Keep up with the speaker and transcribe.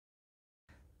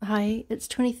Hi, it's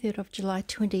 23rd of July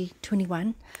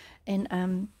 2021,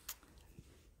 and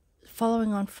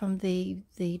following on from the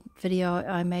video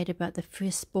I made about the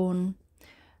firstborn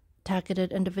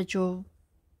targeted individual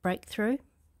breakthrough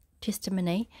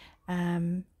testimony,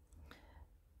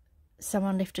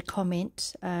 someone left a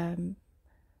comment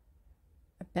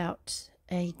about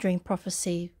a dream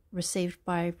prophecy received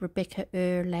by Rebekah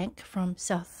from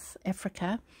South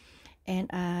Africa,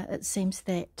 and it seems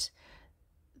that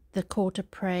the call to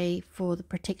pray for the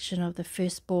protection of the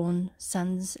firstborn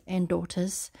sons and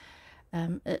daughters,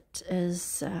 it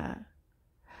is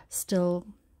still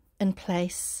in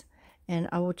place, and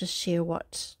I will just share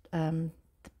what I'll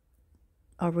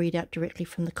read out directly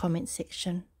from the comment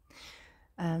section.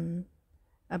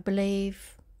 I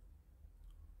believe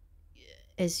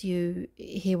as you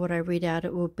hear what I read out,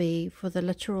 it will be for the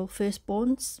literal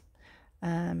firstborns,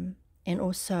 and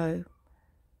also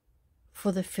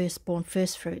for the firstborn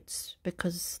first fruits,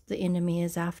 because the enemy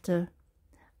is after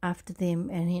them,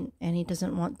 and he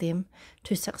doesn't want them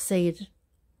to succeed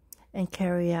and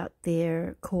carry out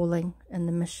their calling and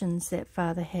the missions that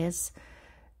Father has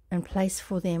in place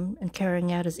for them and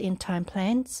carrying out his end time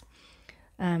plans.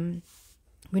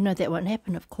 We know that won't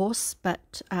happen, of course,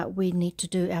 but we need to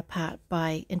do our part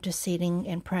by interceding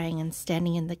and praying and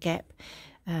standing in the gap,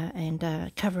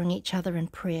 and covering each other in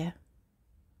prayer.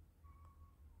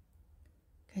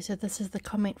 Okay, so this is the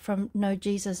comment from No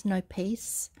Jesus, No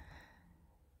Peace.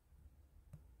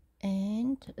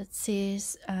 And it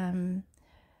says,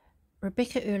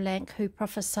 Rebekah, who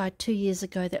prophesied 2 years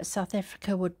ago that South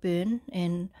Africa would burn,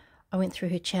 and I went through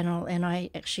her channel and I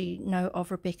actually know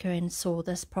of Rebekah and saw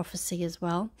this prophecy as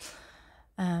well.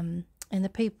 And the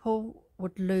people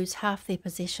would lose half their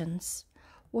possessions.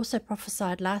 Also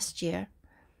prophesied last year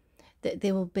that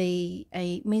there will be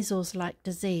a measles-like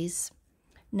disease.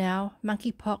 Now,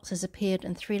 monkeypox has appeared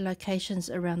in 3 locations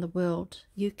around the world: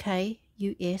 UK,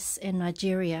 US, and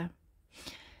Nigeria.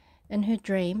 In her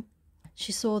dream,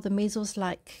 she saw the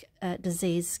measles-like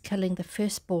disease killing the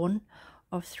firstborn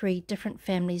of 3 different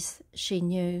families she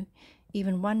knew.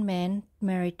 Even one man,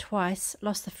 married twice,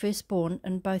 lost the firstborn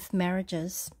in both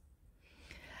marriages.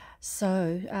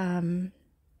 So,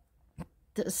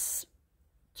 this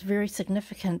is very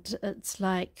significant. It's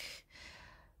like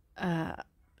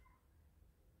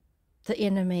the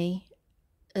enemy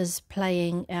is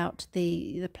playing out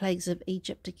the plagues of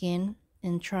Egypt again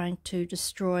and trying to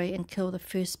destroy and kill the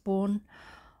firstborn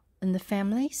in the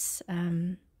families.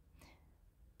 And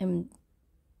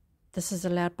this is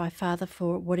allowed by Father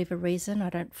for whatever reason. I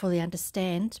don't fully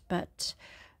understand, but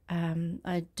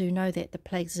I do know that the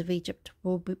plagues of Egypt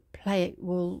will play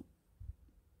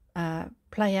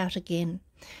out again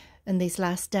in these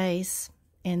last days.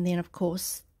 And then, of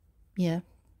course, yeah,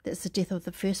 that's the death of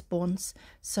the firstborns.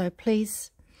 So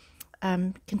please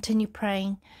continue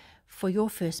praying for your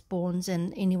firstborns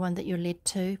and anyone that you're led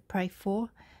to pray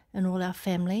for in all our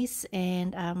families,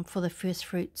 and for the first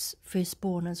fruits,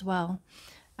 firstborn as well.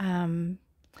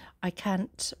 I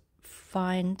can't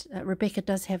find, Rebekah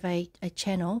does have a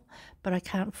channel, but I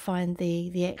can't find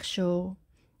the actual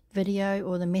video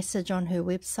or the message on her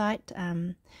website.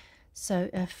 So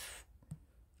if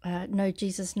No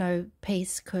Jesus, No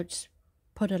Peace could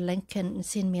put a link in and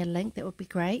send me a link, that would be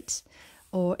great.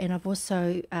 And I've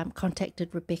also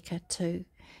contacted Rebekah too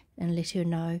and let her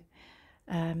know.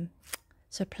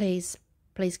 So please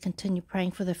continue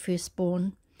praying for the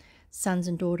firstborn sons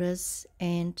and daughters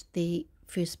and the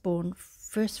firstborn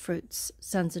first fruits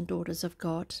sons and daughters of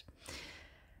God.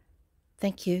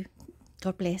 Thank you.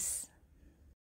 God bless.